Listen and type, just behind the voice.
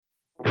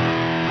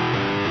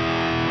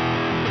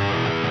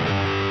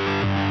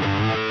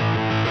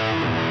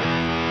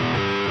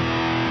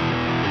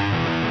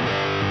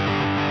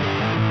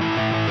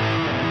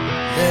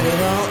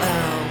it all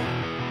out.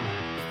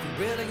 If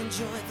you really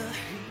enjoy the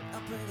heat,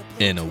 I'll bring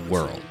the In a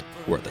world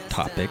where the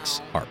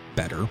topics are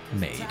better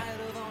made.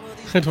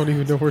 I don't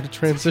even know where to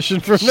transition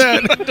from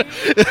that.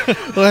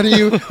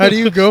 How do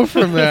you go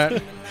from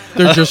that?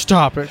 They're just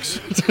topics,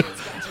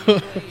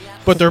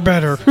 but they're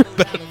better.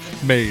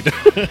 Made.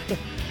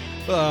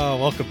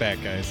 Welcome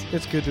back, guys.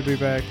 It's good to be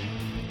back.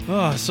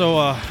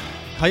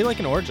 How you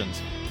liking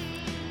Origins?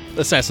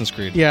 Assassin's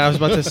Creed. Yeah, I was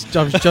just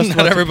Not about to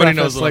everybody preface,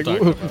 knows what I'm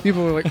talking about.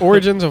 People are like,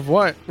 origins of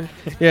what?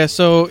 Yeah,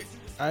 so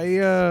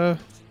I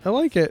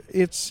like it.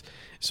 It's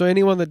so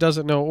anyone that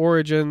doesn't know,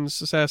 Origins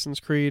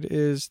Assassin's Creed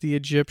is the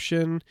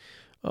Egyptian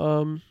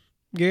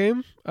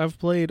game. I've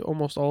played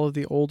almost all of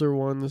the older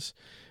ones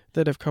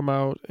that have come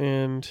out,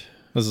 and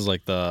This is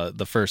like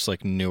the first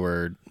like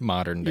newer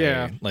modern day,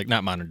 Yeah. like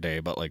not modern day,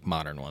 but like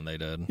modern one they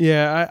did.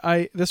 yeah,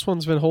 I this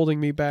one's been holding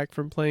me back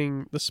from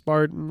playing the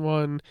Spartan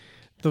one,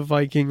 the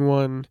Viking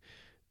one,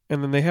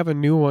 and then they have a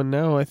new one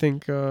now. I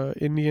think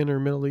Indian or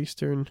Middle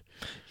Eastern.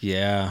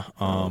 Yeah,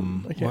 I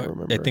can't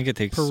remember. I think it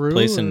takes Peru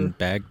place or- in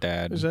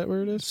Baghdad. Is that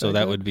where it is? So that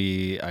Baghdad? would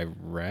be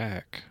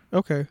Iraq.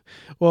 Okay.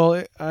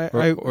 Well,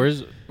 Or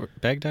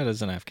Baghdad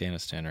is in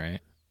Afghanistan, right?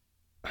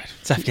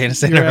 It's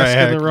Afghanistan. You're or asking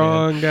Iraq, the man.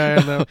 wrong guy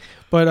on that.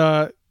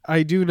 But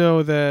I do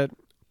know that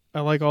I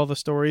like all the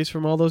stories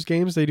from all those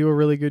games. They do a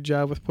really good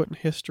job with putting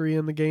history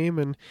in the game,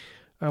 and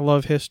I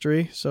love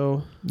history.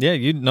 So Yeah,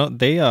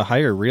 they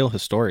hire real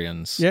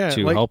historians Yeah,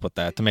 to like- help with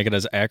that to make it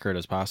as accurate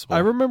as possible. I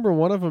remember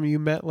one of them you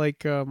met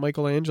like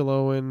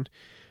Michelangelo and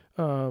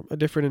a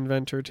different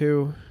inventor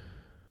too.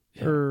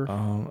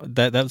 Or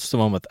that's the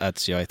one with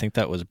Ezio. I think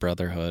that was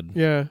Brotherhood.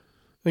 yeah,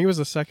 I think it was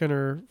the second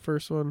or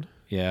first one.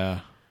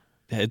 Yeah.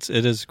 It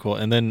is cool.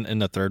 And then in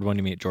the third one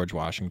you meet George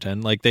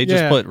Washington. Like they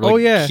just Yeah. put like Oh,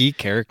 yeah. key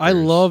characters. I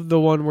love the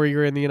one where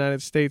you're in the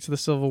United States, the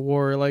Civil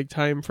War like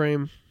time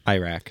frame.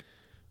 Iraq.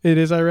 It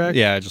is Iraq.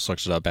 Yeah, I just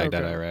looked it up.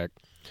 Baghdad, Okay. Iraq.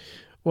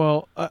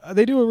 Well,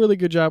 they do a really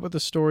good job with the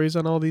stories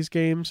on all these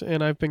games,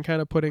 and I've been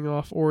kind of putting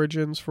off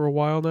Origins for a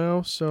while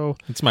now. So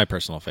It's my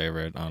personal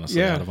favorite,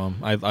 honestly, Yeah. out of them.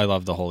 I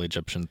love the whole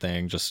Egyptian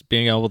thing. Just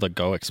being able to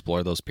go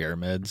explore those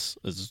pyramids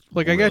is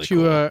like I really got you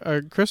cool.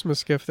 a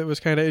Christmas gift that was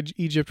kind of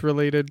Egypt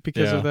related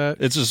because of that.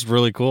 It's just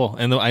really cool.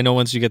 And I know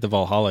once you get to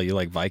Valhalla, you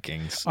like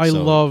Vikings. I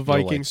so love you'll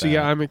like Vikings, so that.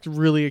 yeah, I'm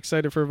really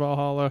excited for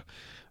Valhalla.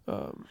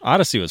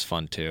 Odyssey was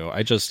fun too.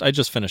 I just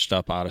finished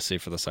up Odyssey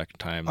for the second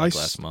time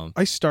last month.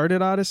 I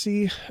started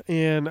Odyssey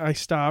and I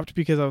stopped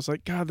because I was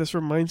like, God, this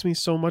reminds me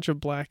so much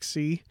of Black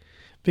Sea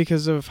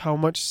because of how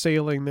much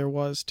sailing there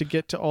was to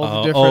get to all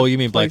the different. Oh, you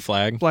mean Black places.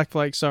 Flag? Black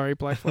Flag, sorry,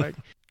 Black Flag.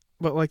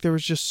 But like there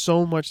was just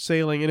so much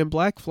sailing, and in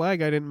Black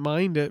Flag I didn't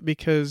mind it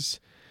because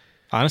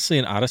Honestly,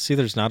 in Odyssey,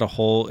 there's not a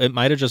whole. It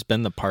might have just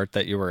been the part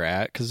that you were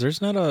at because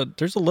there's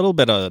a little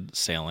bit of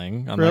sailing.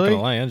 I'm not Really?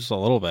 gonna lie, just a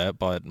little bit,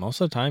 but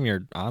most of the time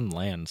you're on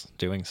land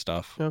doing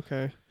stuff.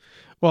 okay,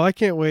 well I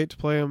can't wait to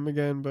play them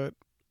again, but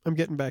I'm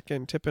getting back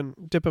in,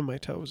 dipping my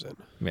toes in.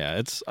 Yeah,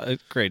 it's a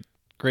great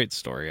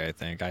story. I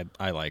think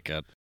I like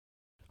it.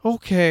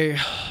 Okay,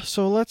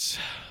 so let's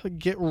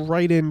get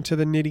right into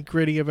the nitty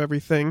gritty of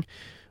everything.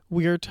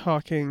 We are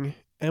talking,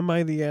 am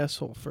I the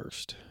asshole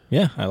first?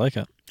 Yeah, I like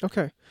it.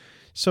 Okay,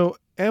 so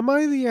am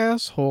I the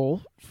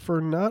asshole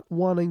for not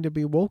wanting to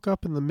be woke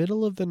up in the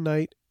middle of the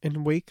night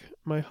and wake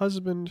my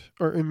husband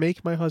and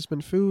make my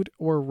husband food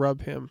or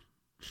rub him?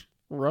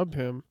 Rub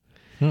him.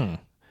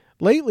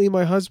 Lately,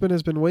 my husband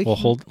has been waking.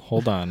 Well,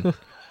 hold on.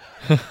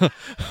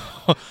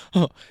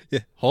 Yeah,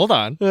 hold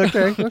on.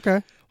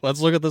 Okay. Let's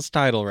look at this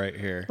title right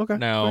here. Okay, go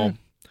Now, ahead.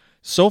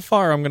 so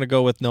far, I'm going to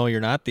go with no, you're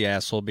not the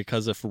asshole,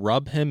 because if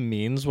rub him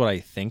means what I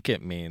think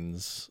it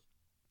means,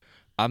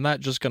 I'm not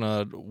just going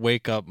to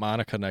wake up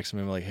Monica next to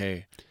me and be like,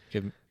 hey,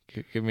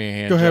 give me a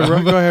hand Go ahead,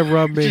 job. go ahead,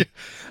 rub me.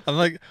 I'm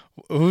like,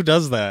 who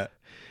does that?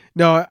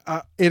 No,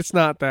 it's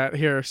not that.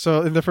 Here,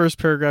 so in the first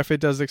paragraph,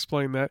 it does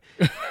explain that.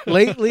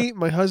 Lately,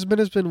 my husband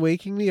has been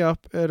waking me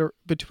up at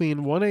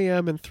between 1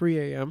 a.m. and 3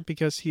 a.m.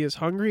 because he is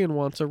hungry and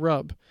wants a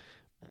rub,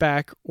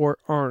 back or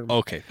arm.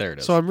 Okay, there it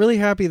is. So I'm really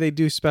happy they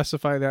do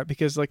specify that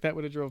because like that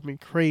would have drove me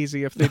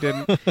crazy if they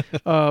didn't.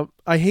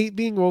 I hate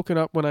being woken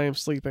up when I am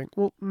sleeping.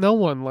 Well, no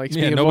one likes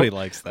yeah, being nobody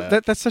likes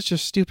that. That's such a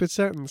stupid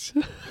sentence.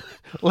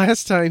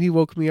 Last time he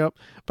woke me up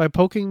by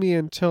poking me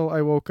until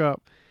I woke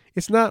up.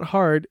 It's not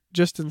hard,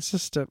 just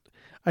insistent.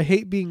 I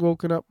hate being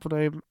woken up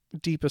when I'm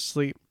deep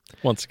asleep.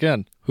 Once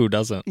again, who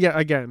doesn't? Yeah,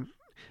 again.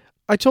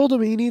 I told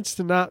him he needs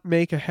to not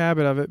make a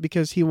habit of it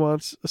because he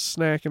wants a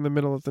snack in the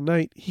middle of the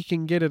night. He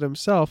can get it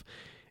himself.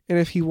 And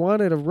if he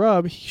wanted a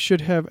rub, he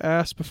should have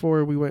asked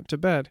before we went to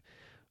bed.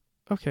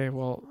 Okay,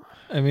 well,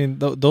 I mean,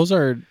 those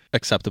are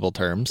acceptable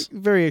terms.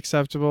 very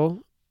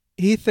acceptable.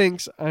 He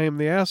thinks I am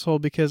the asshole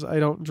because I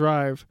don't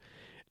drive.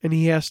 And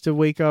he has to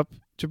wake up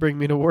to bring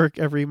me to work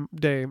every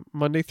day,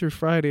 Monday through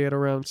Friday at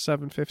around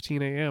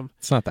 7:15 a.m.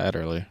 It's not that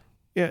early.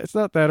 Yeah, it's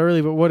not that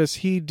early, but what does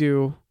he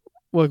do?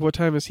 Like, what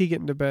time is he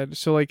getting to bed?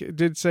 So, like, it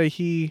did say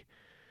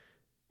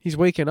he's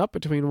waking up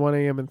between 1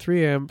 a.m. and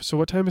 3 a.m. So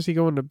what time is he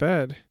going to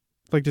bed?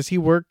 Like, does he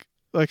work,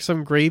 like,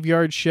 some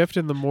graveyard shift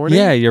in the morning?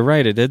 Yeah, you're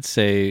right. It did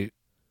say...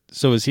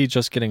 So is he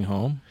just getting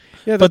home?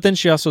 Yeah, But then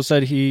she also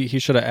said he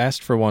should have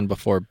asked for one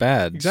before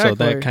bed. Exactly. So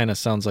that kind of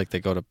sounds like they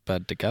go to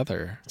bed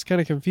together. it's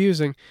kind of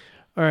confusing.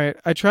 All right.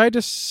 I tried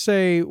to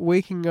say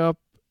waking up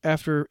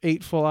after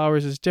 8 full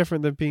hours is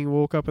different than being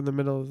woke up in the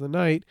middle of the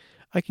night.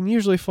 I can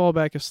usually fall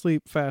back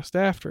asleep fast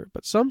after,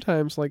 but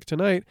sometimes, like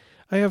tonight,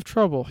 I have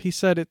trouble. He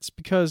said it's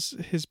because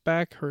his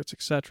back hurts,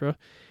 etc.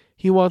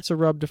 He wants a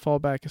rub to fall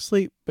back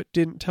asleep, but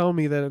didn't tell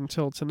me that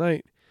until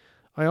tonight.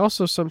 I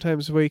also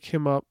sometimes wake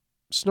him up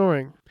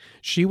snoring.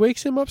 She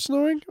wakes him up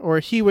snoring? Or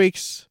he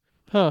wakes...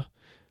 Huh.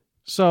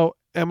 So,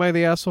 am I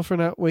the asshole for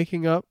not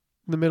waking up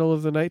in the middle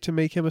of the night to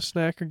make him a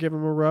snack or give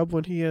him a rub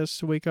when he has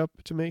to wake up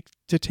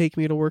to take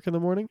me to work in the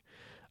morning?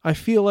 I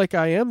feel like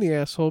I am the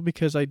asshole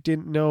because I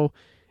didn't know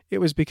it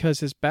was because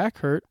his back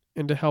hurt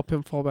and to help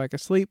him fall back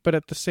asleep, but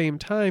at the same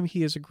time,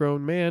 he is a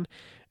grown man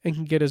and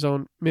can get his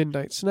own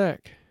midnight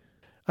snack.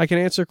 I can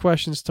answer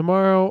questions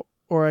tomorrow,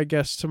 or I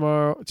guess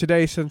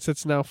today since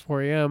it's now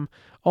 4 a.m.,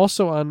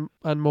 also on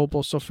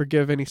mobile, so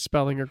forgive any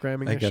spelling or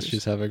grammar issues. I guess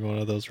she's having one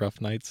of those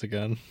rough nights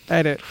again.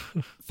 Edit.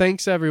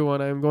 Thanks,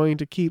 everyone. I'm going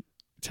to keep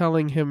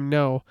telling him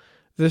no.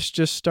 This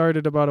just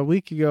started about a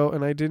week ago,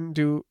 and I didn't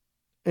do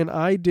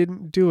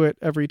it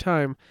every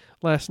time.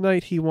 Last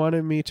night, he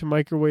wanted me to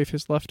microwave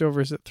his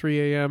leftovers at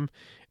 3 a.m.,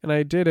 and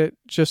I did it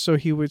just so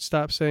he would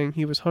stop saying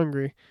he was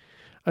hungry.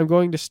 I'm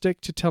going to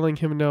stick to telling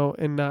him no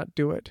and not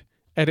do it.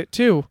 Edit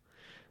 2.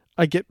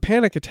 I get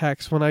panic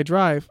attacks when I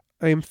drive.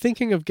 I am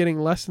thinking of getting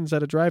lessons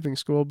at a driving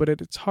school, but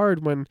it's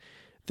hard when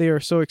they are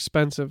so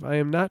expensive. I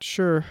am not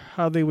sure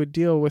how they would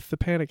deal with the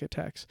panic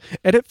attacks.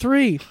 Edit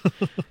 3.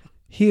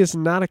 He is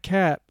not a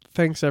cat.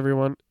 Thanks,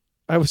 everyone.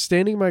 I was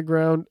standing my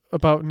ground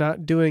about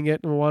not doing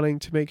it and wanting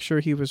to make sure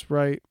he was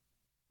right,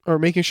 or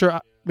making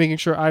sure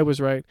I was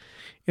right.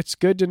 It's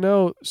good to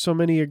know so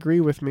many agree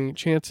with me.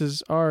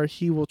 Chances are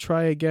he will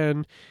try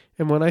again,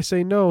 and when I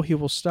say no, he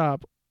will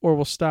stop, or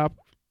will stop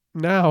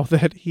now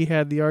that he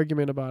had the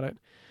argument about it.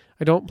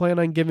 I don't plan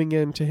on giving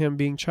in to him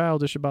being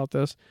childish about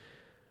this.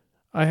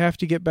 I have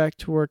to get back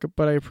to work,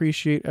 but I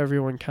appreciate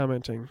everyone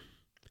commenting.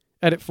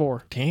 Edit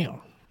 4.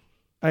 Damn.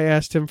 I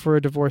asked him for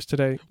a divorce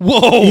today.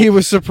 Whoa! He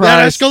was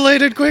surprised. That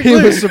escalated quickly.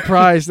 He was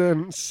surprised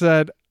and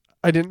said,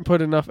 I didn't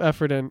put enough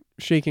effort in,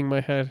 shaking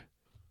my head.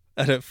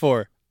 Edit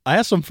 4. I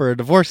asked him for a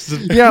divorce.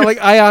 Yeah, like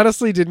I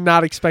honestly did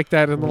not expect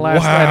that in the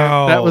last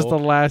Wow. edit. That was the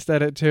last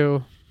edit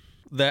too.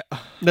 That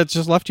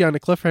just left you on a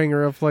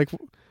cliffhanger of like...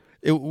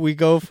 we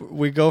go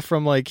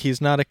from like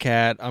he's not a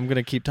cat. I'm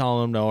gonna keep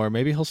telling him no, or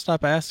maybe he'll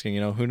stop asking.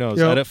 Who knows?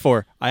 Yep. Edit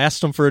 4. I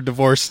asked him for a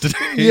divorce today.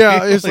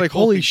 Yeah, it's like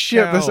holy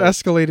shit, cow. this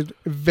escalated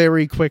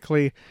very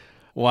quickly.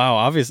 Wow,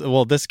 obviously.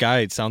 Well, this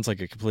guy sounds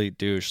like a complete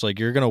douche. Like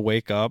you're gonna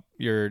wake up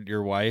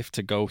your wife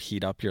to go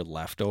heat up your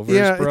leftovers,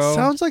 Yeah, bro. it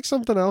sounds like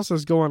something else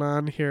is going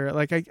on here.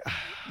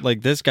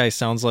 Like this guy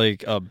sounds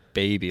like a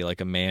baby,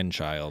 like a man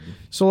child.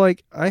 So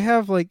like I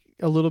have like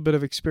a little bit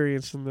of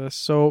experience in this.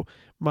 So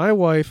my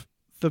wife,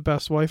 the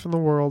best wife in the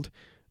world,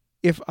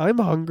 if I'm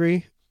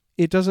hungry,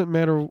 it doesn't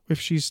matter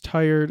if she's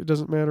tired, it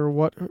doesn't matter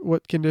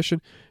what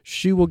condition,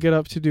 she will get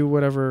up to do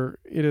whatever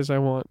it is I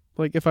want.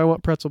 Like if I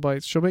want pretzel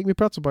bites, she'll make me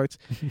pretzel bites.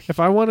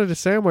 If I wanted a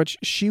sandwich,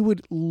 she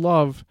would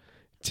love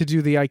to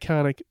do the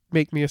iconic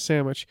make me a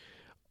sandwich.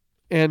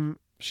 And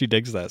She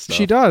digs that stuff.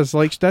 she does.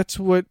 Like that's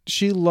what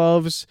she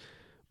loves,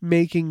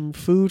 making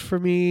food for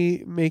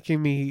me,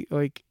 making me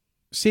like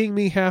seeing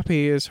me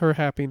happy is her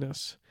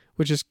happiness,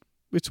 which is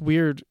it's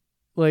weird.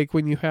 Like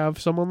when you have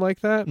someone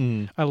like that,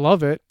 I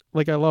love it.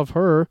 Like I love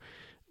her,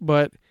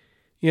 but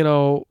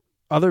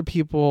other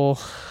people,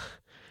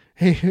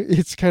 hey,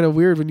 it's kind of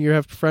weird when you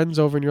have friends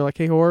over and you're like,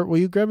 hey, Hor, will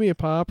you grab me a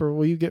pop or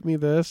will you get me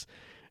this?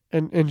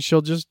 And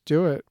she'll just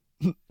do it.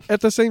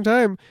 At the same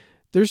time,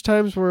 there's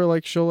times where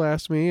like she'll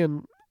ask me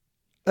and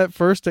at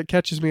first it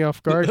catches me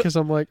off guard because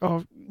I'm like,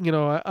 oh,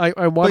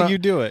 I want to. But you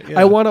do it. Yeah.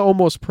 I want to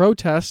almost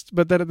protest,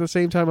 but then at the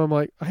same time, I'm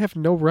like, I have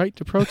no right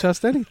to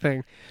protest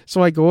anything.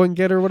 So I go and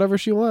get her whatever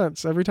she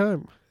wants every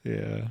time.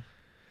 Yeah.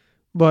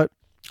 But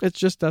it's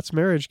just that's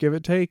marriage, give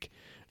it take.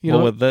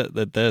 With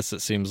this,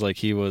 it seems like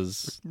he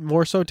was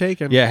more so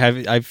taken.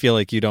 Yeah, I feel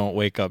like you don't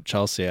wake up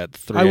Chelsea at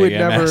 3 I would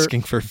a.m. never,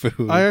 asking for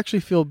food. I actually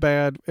feel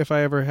bad if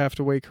I ever have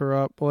to wake her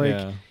up. Like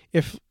Yeah.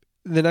 if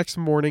the next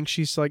morning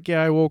she's like,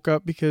 yeah, I woke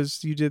up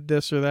because you did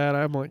this or that.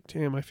 I'm like,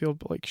 damn, I feel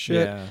like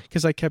shit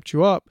because I kept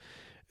you up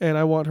and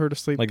I want her to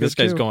sleep. Like good this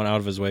guy's too. going out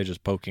of his way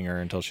just poking her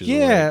until she's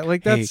Yeah, awake.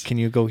 like Hey, that's can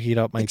you go heat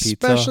up my pizza?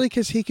 especially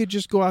because he could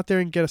just go out there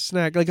and get a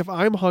snack. Like if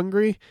I'm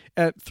hungry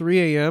at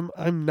 3 a.m.,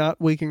 I'm not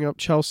waking up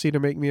Chelsea to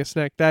make me a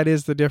snack. That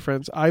is the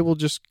difference. I will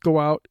just go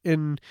out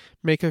and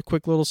make a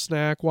quick little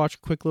snack, watch a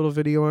quick little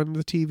video on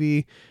the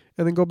TV,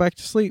 and then go back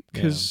to sleep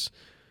because,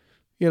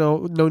 no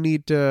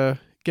need to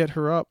get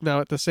her up.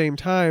 Now, at the same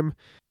time,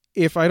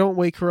 if I don't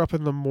wake her up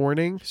in the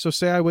morning, so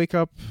say I wake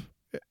up,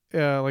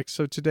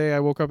 so today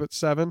I woke up at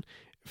 7.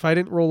 If I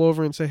didn't roll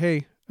over and say,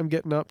 hey, I'm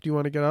getting up, do you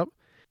want to get up?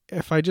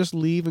 If I just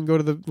leave and go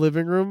to the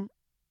living room,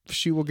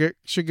 she'll get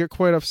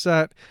quite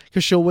upset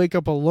because she'll wake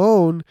up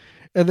alone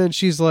and then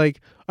she's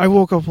like, I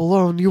woke up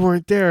alone. You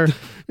weren't there.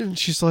 And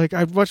she's like,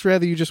 I'd much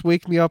rather you just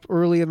wake me up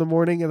early in the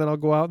morning and then I'll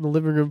go out in the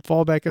living room,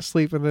 fall back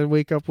asleep, and then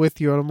wake up with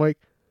you. And I'm like,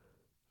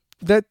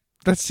 that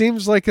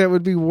seems like that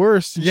would be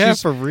worse. And Yeah,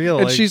 for real.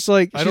 And she's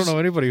like, I don't know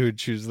anybody who'd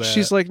choose that.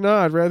 She's like, no,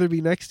 I'd rather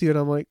be next to you. And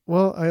I'm like,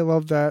 well, I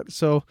love that.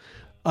 So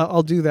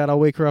I'll do that. I'll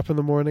wake her up in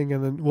the morning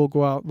and then we'll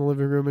go out in the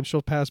living room and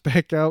she'll pass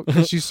back out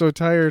because she's so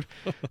tired.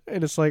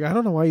 And it's like, I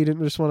don't know why you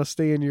didn't just want to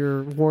stay in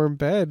your warm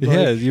bed.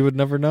 Yeah, you would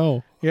never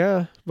know.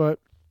 Yeah, but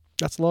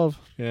that's love.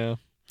 Yeah.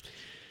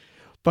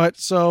 But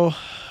so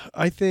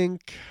I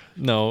think.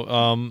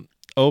 No,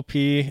 OP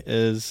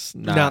is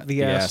not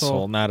the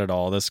asshole. Not at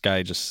all. This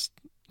guy just.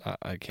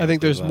 I can't. I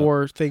think there's that.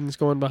 more things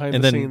going behind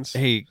and the then, scenes.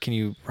 Hey, can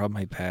you rub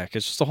my back?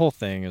 It's just the whole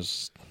thing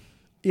is.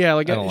 Yeah,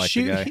 like, I don't like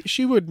the guy.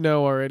 She would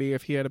know already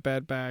if he had a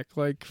bad back.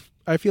 Like,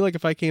 I feel like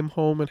if I came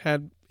home and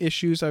had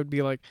issues, I would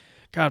be like,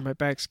 God, my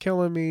back's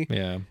killing me.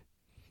 Yeah.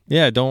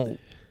 Yeah, don't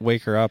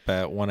wake her up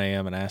at 1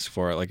 a.m. and ask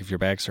for it. Like, if your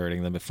back's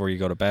hurting, then before you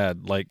go to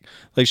bed. Like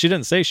she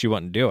didn't say she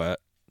wouldn't do it.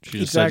 She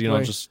just said,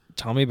 just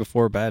tell me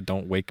before bed.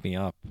 Don't wake me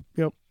up.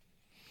 Yep.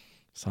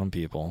 Some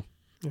people.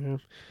 Yeah.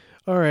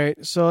 All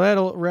right. So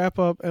that'll wrap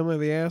up Emma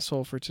the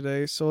Asshole for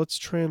today. So let's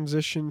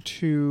transition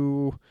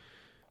to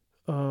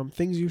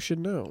things you should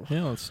know.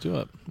 Yeah, let's do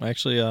it.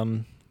 Actually,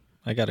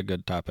 I got a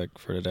good topic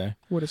for today.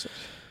 What is it?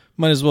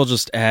 Might as well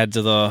just add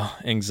to the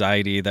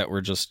anxiety that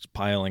we're just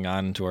piling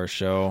on to our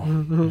show.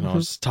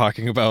 It's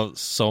talking about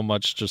so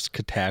much just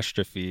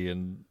catastrophe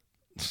and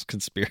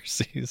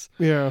conspiracies.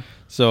 Yeah.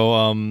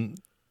 So,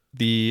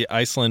 the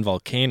Iceland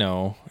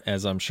volcano,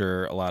 as I'm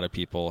sure a lot of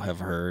people have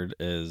heard,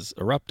 is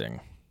erupting.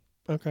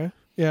 Okay.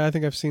 Yeah, I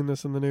think I've seen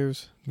this in the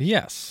news.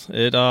 Yes,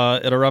 it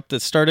erupted.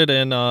 It started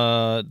in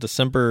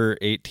December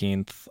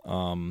 18th.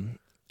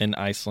 In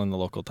Iceland, the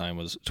local time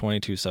was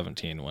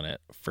 22:17 when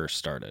it first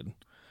started.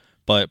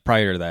 But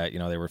prior to that,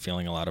 they were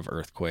feeling a lot of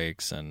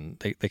earthquakes, and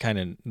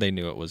they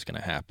knew it was going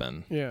to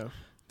happen. Yeah.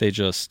 They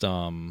just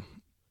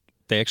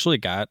they actually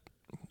got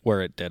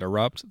where it did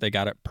erupt. They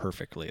got it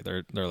perfectly.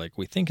 They're like,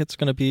 we think it's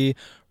going to be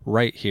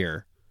right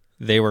here.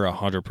 They were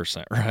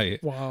 100%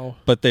 right. Wow.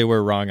 But they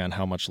were wrong on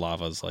how much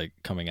lava is like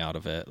coming out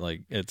of it.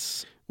 Like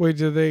it's. Wait,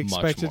 did they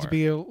expect it to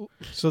be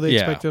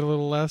expected a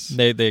little less?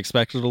 They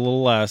expected a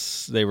little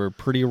less. They were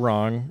pretty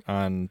wrong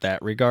on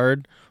that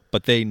regard,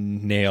 but they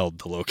nailed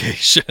the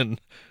location.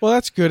 Well,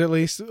 that's good at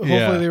least.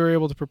 Hopefully they were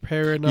able to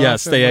prepare enough.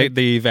 Yes, they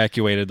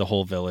evacuated the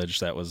whole village.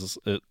 That was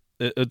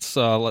it's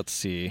let's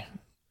see.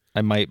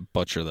 I might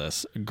butcher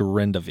this.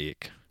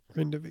 Grindavik.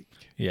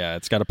 Yeah,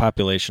 it's got a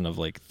population of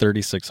like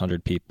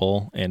 3,600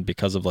 people, and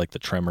because of like the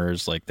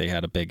tremors, like they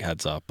had a big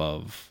heads up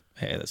of,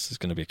 hey, this is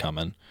going to be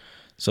coming.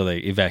 So they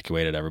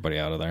evacuated everybody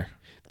out of there.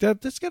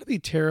 That's got to be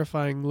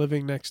terrifying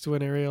living next to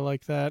an area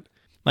like that.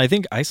 I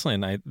think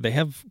Iceland, they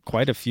have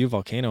quite a few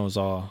volcanoes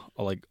all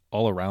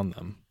around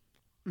them.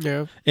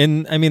 Yeah.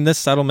 And I mean, this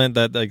settlement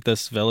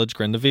this village,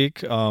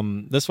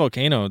 Grindavik, this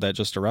volcano that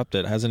just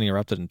erupted hasn't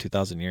erupted in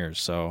 2,000 years.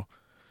 So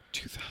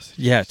 2,000.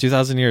 Yeah,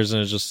 2,000 years,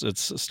 and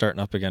it's starting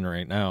up again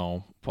right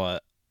now.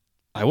 But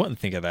I wouldn't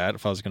think of that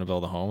if I was going to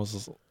build a home.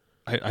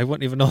 I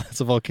wouldn't even know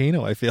that's a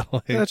volcano. I feel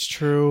like that's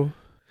true.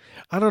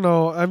 I don't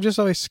know. I'm just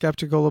always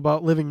skeptical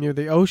about living near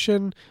the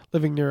ocean,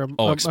 living near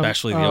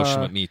especially the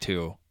ocean with me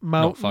too.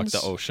 Mountains. No, fuck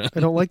the ocean. I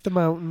don't like the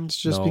mountains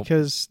just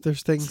because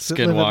there's things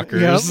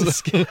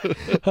skinwalkers.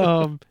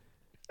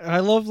 I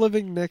love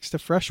living next to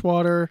fresh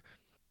water.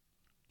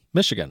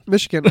 Michigan.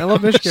 I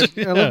love Michigan.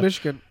 Yeah. I love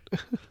Michigan.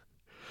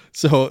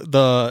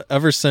 So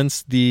ever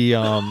since the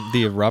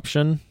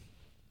eruption,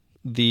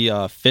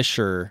 the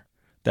fissure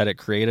that it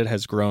created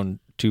has grown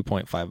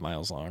 2.5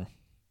 miles long.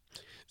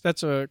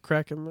 That's a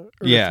crack in the earth,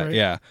 yeah, right?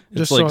 yeah.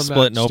 It's just like so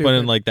splitting open,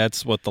 and like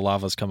that's what the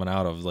lava's coming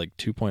out of, like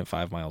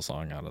 2.5 miles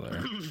long out of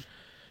there.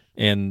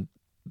 And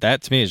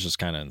that to me is just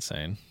kind of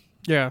insane.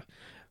 Yeah,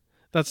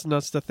 that's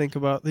nuts to think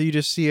about. You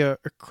just see a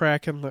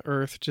crack in the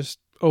earth just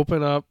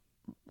open up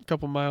a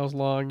couple miles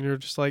long, and you're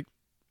just like,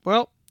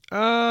 well,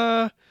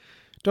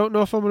 don't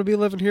know if I'm going to be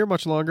living here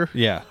much longer.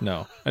 Yeah,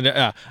 no.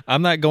 And,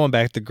 I'm not going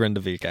back to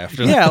Grindavik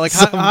after that. Yeah, like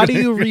how do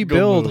you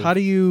rebuild? How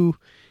do you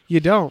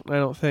don't, I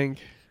don't think.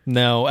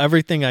 No,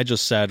 everything I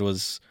just said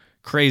was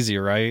crazy,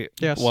 right?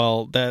 Yes.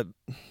 Well,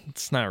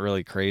 it's not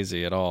really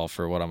crazy at all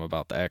for what I'm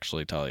about to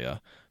actually tell you.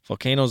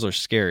 Volcanoes are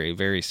scary,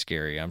 very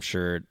scary. I'm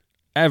sure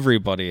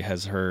everybody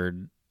has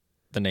heard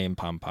the name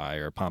Pompeii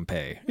or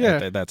Pompeii.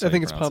 Yeah, that's I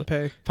think it's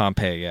Pompeii. It.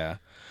 Pompeii, yeah.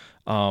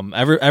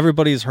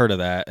 Everybody's heard of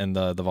that, and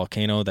the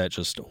volcano that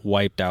just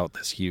wiped out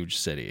this huge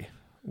city,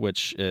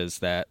 was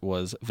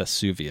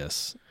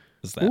Vesuvius,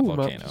 is that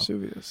volcano. Mount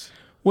Vesuvius.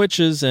 Which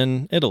is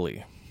in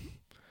Italy.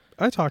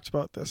 I talked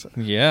about this.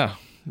 Yeah.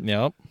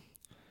 Yep.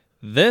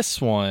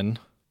 This one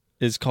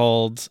is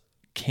called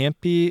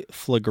Campi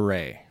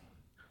Flegrei.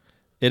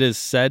 It is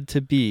said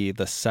to be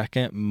the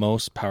second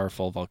most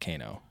powerful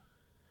volcano.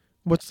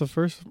 What's the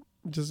first?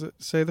 Does it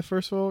say the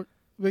first one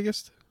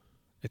biggest?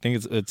 I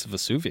think it's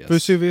Vesuvius.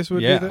 Vesuvius would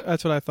be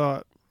that's what I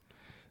thought.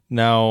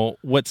 Now,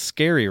 what's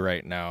scary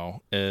right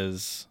now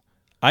is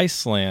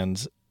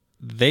Iceland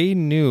they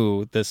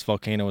knew this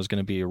volcano was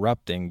going to be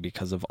erupting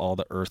because of all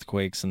the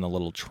earthquakes and the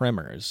little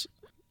tremors.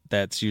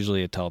 That's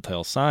usually a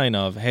telltale sign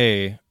of,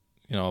 hey,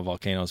 a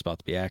volcano is about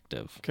to be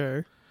active.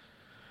 Okay.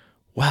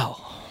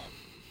 Well,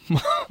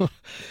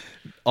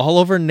 all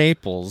over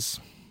Naples,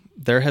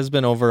 there has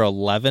been over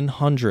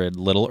 1,100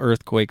 little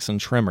earthquakes and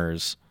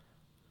tremors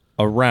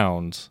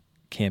around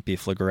Campi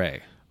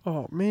Flegrei.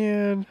 Oh,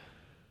 man.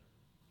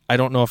 I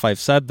don't know if I've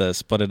said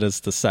this, but it is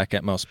the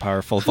second most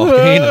powerful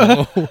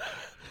volcano.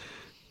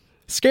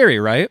 Scary,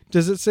 right?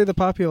 Does it say the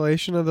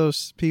population of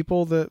those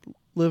people that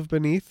live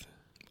beneath?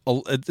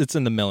 It's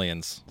in the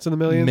millions. It's in the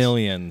millions?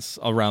 Millions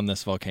around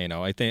this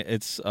volcano. I think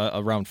it's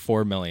around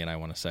 4 million, I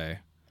want to say.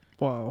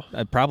 Wow.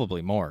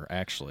 Probably more,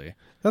 actually.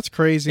 That's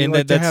crazy. And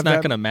that's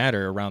not going to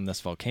matter around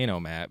this volcano,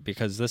 Matt,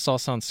 because this all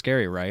sounds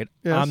scary, right?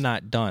 Yes. I'm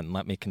not done.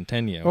 Let me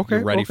continue. Okay.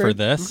 You ready for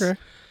this? Okay.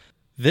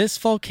 This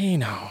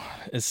volcano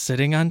is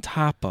sitting on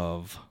top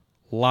of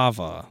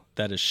lava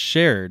that is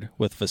shared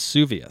with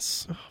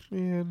Vesuvius. Oh,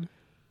 man.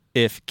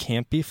 If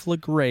Campi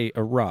Flegrei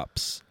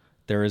erupts,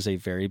 there is a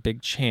very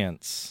big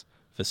chance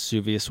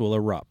Vesuvius will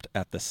erupt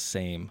at the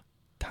same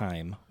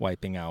time,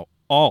 wiping out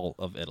all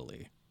of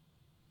Italy.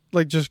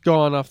 Like just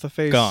gone off the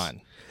face.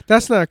 Gone.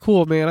 That's not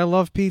cool, man. I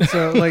love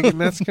pizza. And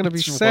that's going to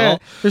be sad.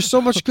 Well, there's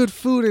so much good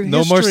food in no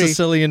history. more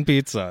Sicilian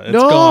pizza. It's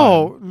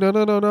gone.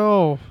 gone.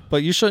 No.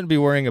 But you shouldn't be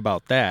worrying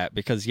about that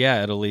because,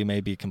 Italy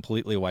may be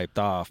completely wiped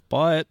off,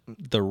 but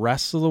the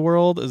rest of the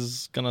world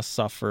is going to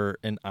suffer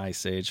an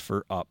ice age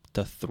for up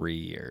to 3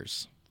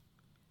 years.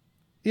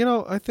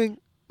 I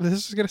think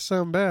this is going to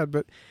sound bad,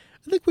 but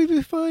I think we'd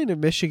be fine in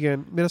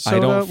Michigan, Minnesota, I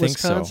don't think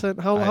Wisconsin.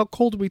 so. How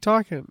cold are we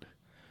talking?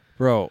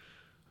 Bro,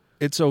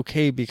 it's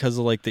okay because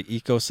of the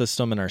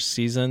ecosystem and our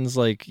seasons.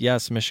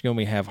 Yes, Michigan,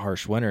 we have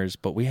harsh winters,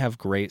 but we have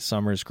great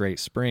summers, great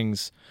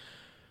springs.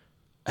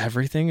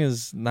 Everything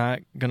is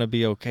not going to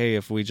be okay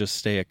if we just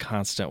stay a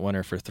constant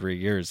winter for 3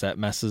 years. That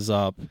messes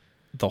up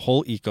the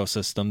whole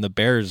ecosystem. The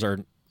bears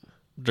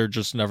they're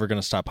just never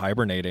going to stop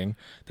hibernating.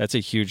 That's a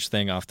huge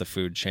thing off the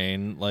food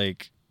chain.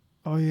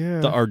 Oh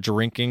yeah, our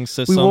drinking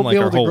system, won't be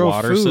able our to whole grow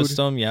water food.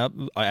 system. Yep,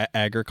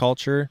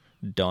 agriculture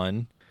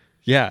done.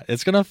 Yeah,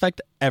 it's going to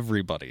affect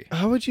everybody.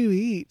 How would you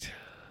eat?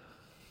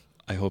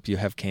 I hope you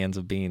have cans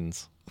of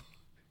beans.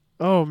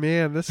 Oh,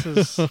 man, this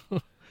is...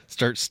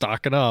 Start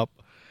stocking up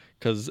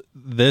because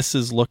this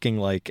is looking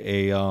like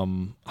a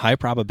high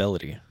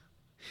probability.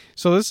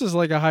 So this is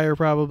like a higher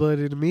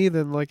probability to me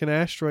than like an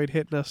asteroid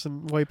hitting us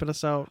and wiping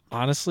us out.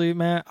 Honestly,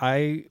 Matt,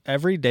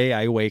 every day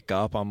I wake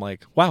up, I'm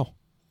like, wow,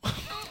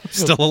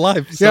 still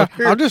alive. Yeah,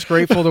 I'm just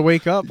grateful to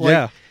wake up.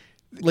 Yeah.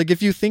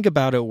 If you think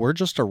about it, we're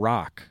just a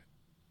rock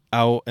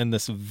out in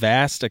this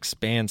vast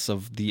expanse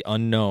of the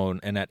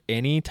unknown, and at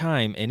any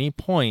time, any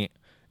point,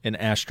 an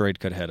asteroid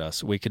could hit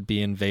us. We could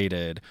be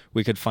invaded.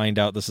 We could find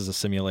out this is a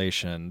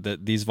simulation.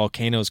 That these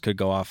volcanoes could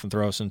go off and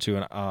throw us into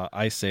an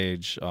ice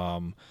age.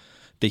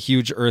 The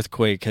huge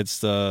earthquake hits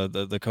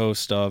the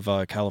coast of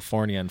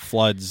California and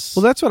floods.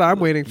 Well, that's what I'm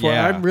waiting for.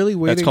 Yeah, I'm really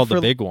waiting. That's called for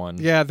the big one.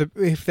 Yeah,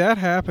 if that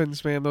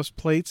happens, man, those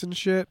plates and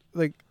shit,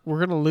 we're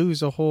gonna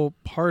lose a whole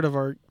part of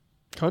our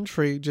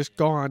country just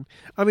gone.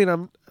 I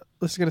mean,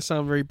 this is gonna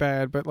sound very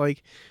bad, but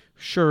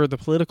sure, the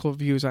political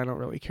views I don't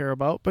really care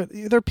about, but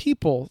they're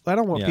people. I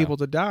don't want people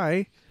to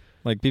die.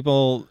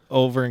 People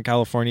over in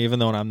California, even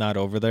though I'm not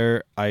over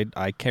there,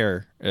 I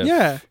care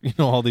if,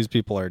 all these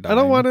people are dying.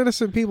 I don't want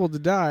innocent people to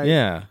die.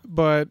 Yeah.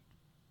 But,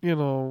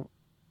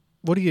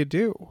 what do you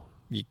do?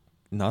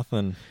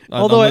 Nothing.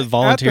 Although I'm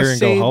volunteer and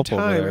go help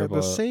over there. At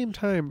the same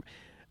time,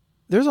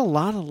 there's a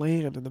lot of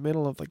land in the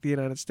middle of the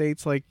United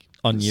States,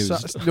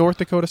 unused. North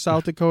Dakota,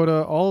 South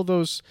Dakota, all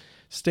those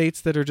states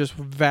that are just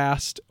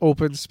vast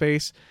open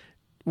space.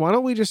 Why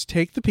don't we just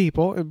take the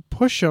people and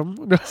push them?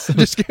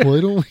 Why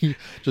don't we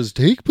just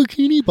take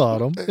Bikini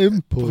Bottom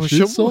and push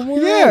it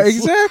somewhere Yeah, else?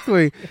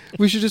 exactly.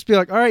 We should just be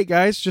like, all right,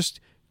 guys, just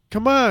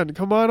come on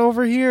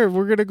over here.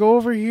 We're going to go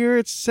over here.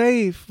 It's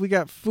safe. We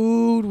got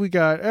food. We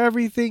got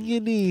everything you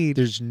need.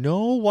 There's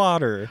no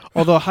water.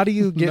 Although, how do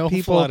you get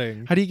people?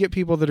 Flooding. How do you get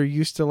people that are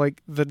used to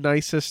the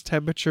nicest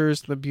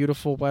temperatures and the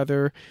beautiful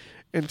weather,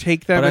 and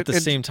take them? But at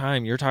the same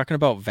time, you're talking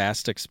about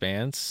vast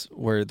expanse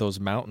where those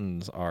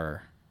mountains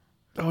are.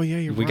 Oh yeah,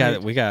 you're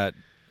right. We got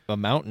a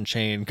mountain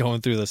chain going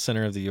through the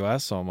center of the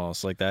U.S.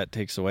 almost. That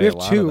takes away a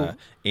lot of that.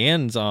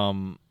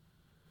 And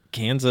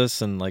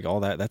Kansas and all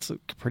that. That's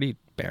pretty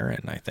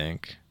barren, I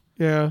think.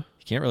 Yeah,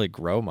 you can't really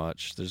grow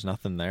much. There's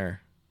nothing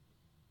there.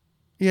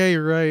 Yeah,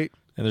 you're right.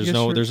 And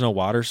there's no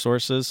water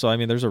sources. So I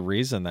mean, there's a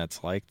reason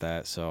that's like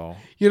that. So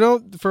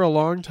for a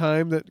long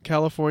time that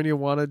California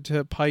wanted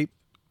to pipe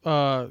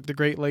the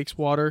Great Lakes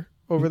water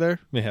over there.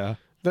 Yeah.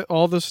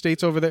 All the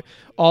states over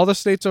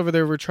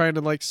there were trying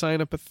to sign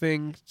up a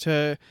thing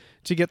to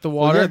get the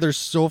water. Well, yeah, they're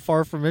so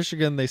far from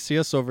Michigan. They see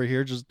us over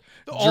here just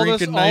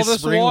drinking all nice this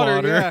spring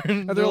water. Yeah.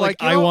 And they're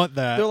like, I want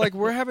that. They're like,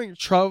 we're having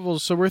trouble,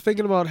 so we're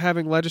thinking about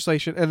having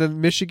legislation. And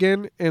then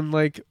Michigan and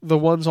the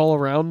ones all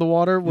around the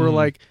water were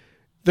like,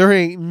 There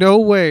ain't no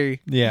way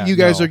you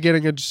guys no. are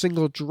getting a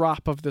single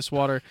drop of this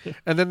water.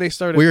 And then they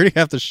started... We already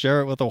have to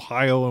share it with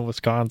Ohio and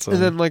Wisconsin.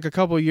 And then like a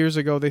couple of years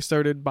ago, they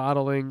started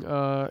bottling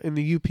in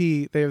the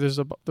UP. There's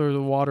a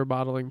water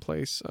bottling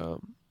place. To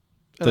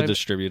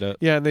distribute it.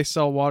 Yeah, and they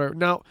sell water.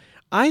 Now,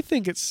 I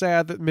think it's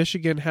sad that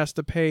Michigan has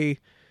to pay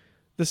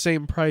the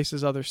same price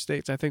as other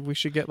states. I think we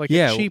should get a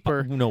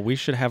cheaper. No, we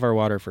should have our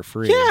water for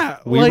free. Yeah,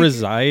 we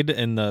reside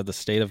in the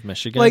state of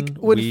Michigan. Like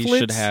when we Flint's,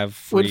 should have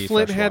free when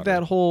Flint fresh had water.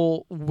 that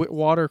whole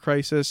water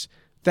crisis.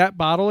 That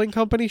bottling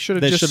company should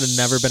have That just should have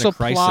never been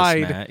supplied. A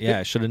crisis, Matt. Yeah,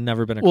 it should have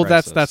never been a well,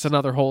 crisis. that's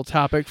another whole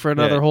topic for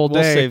another whole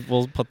day.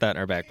 We'll put that in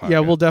our back pocket. Yeah,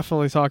 we'll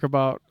definitely talk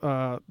about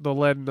the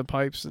lead in the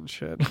pipes and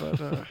shit.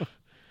 But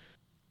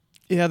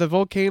yeah, the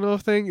volcano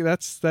thing,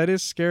 that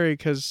is scary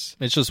because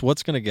it's just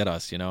what's going to get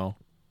us,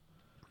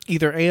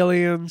 either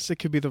aliens, it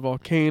could be the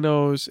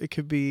volcanoes, it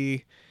could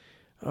be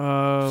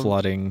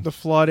flooding, the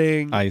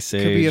flooding, ice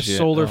age, could be a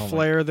solar my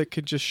flare that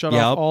could just shut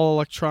off all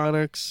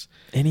electronics.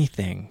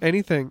 Anything.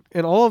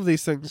 And all of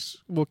these things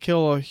will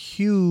kill a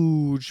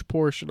huge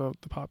portion of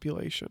the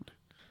population.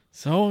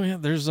 So yeah,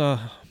 there's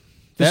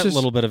just,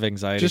 little bit of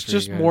anxiety.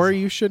 Just more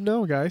you should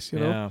know, guys. You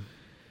know.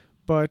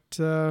 But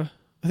I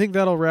think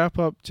that'll wrap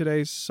up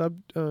today's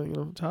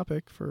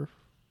topic for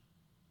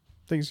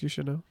things you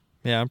should know.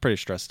 Yeah, I'm pretty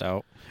stressed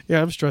out.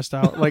 Yeah, I'm stressed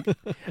out. Like,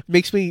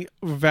 makes me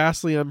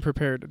vastly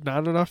unprepared.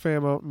 Not enough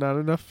ammo, not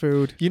enough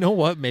food. You know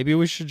what? Maybe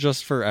we should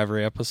just for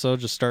every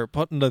episode just start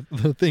putting the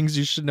things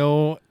you should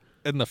know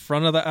in the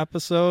front of the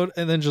episode,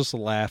 and then just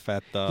laugh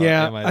at the.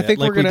 I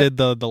think we did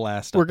the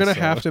last. We're episode. gonna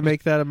have to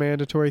make that a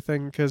mandatory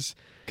thing because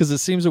it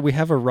seems that we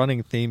have a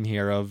running theme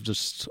here of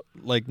just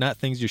like not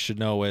things you should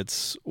know.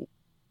 It's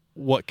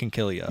what can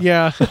kill you.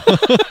 Yeah,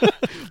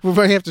 we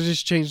might have to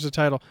just change the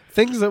title.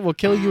 Things that will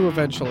kill you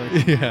eventually.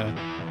 Yeah.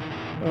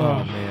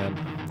 Oh man.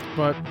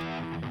 But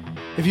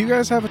if you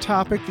guys have a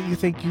topic that you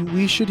think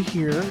we should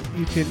hear,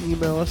 you can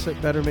email us at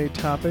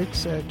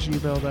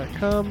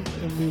bettermadetopics@gmail.com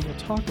and we will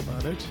talk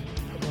about it.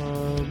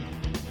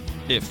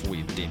 If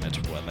we deem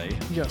it worthy.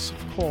 Yes,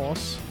 of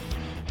course.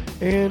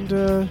 And,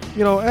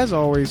 as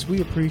always, we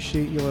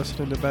appreciate you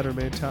listening to Better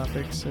Made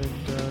Topics. And,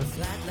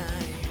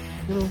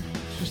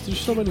 there's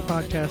so many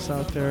podcasts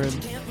out there.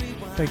 And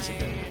thanks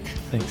again.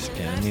 Thanks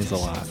again. It means a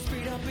lot.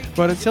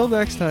 But until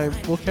next time,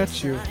 we'll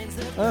catch you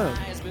on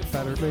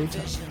Better Made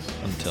Topics.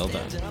 Until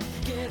then.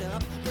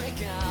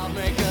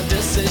 Make a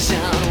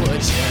decision,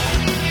 would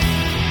you?